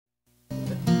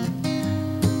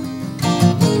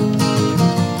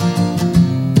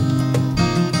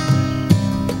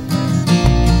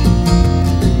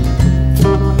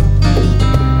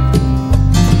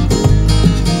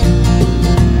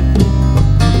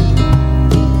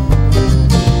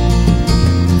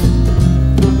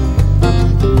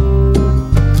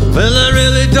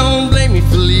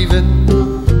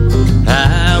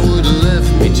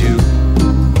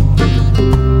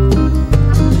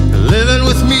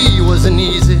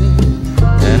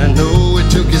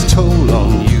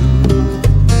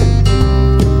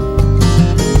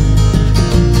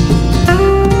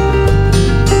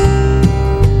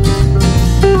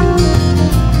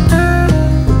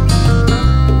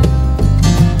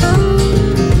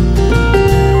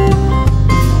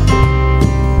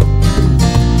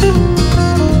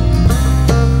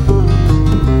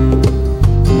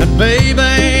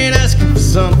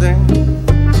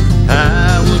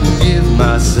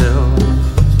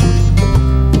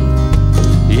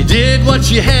what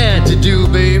you had to do,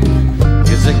 babe,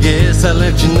 'cause I guess I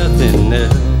left you nothing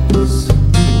else.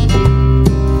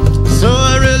 So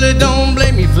I really don't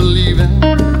blame you for leaving.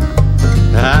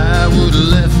 I would've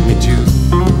left me too.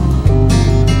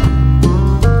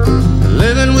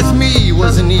 Living with me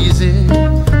wasn't easy,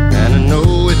 and I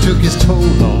know it took its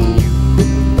toll on you.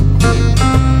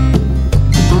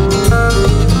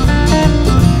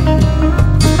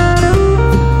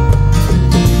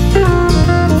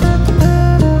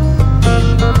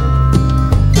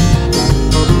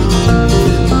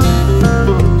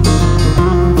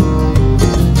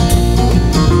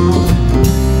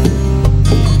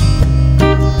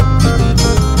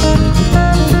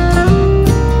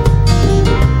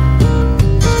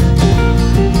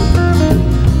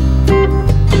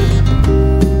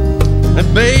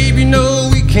 Baby, no,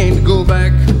 we can't go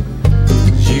back,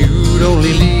 'cause you'd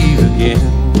only leave again.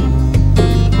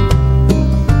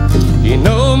 You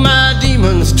know my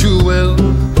demons too well,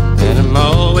 and I'm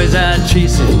always out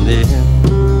chasing them.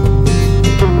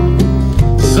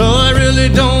 So I really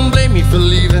don't blame you for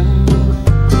leaving.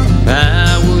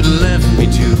 I would've left me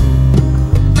too.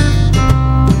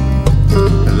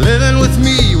 Living with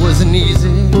me wasn't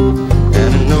easy, and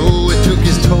I know it took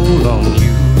its toll on you.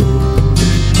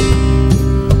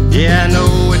 Yeah, I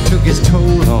know it took its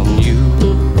toll on you.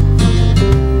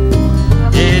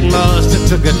 It must have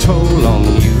took a toll on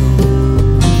you.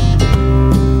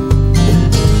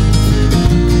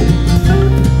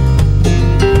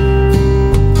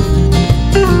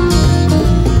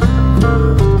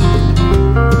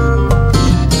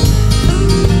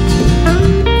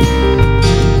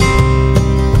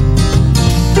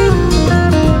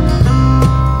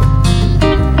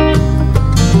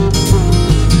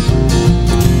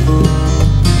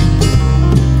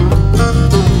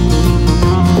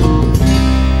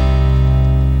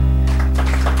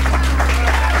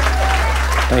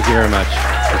 Thank you very much.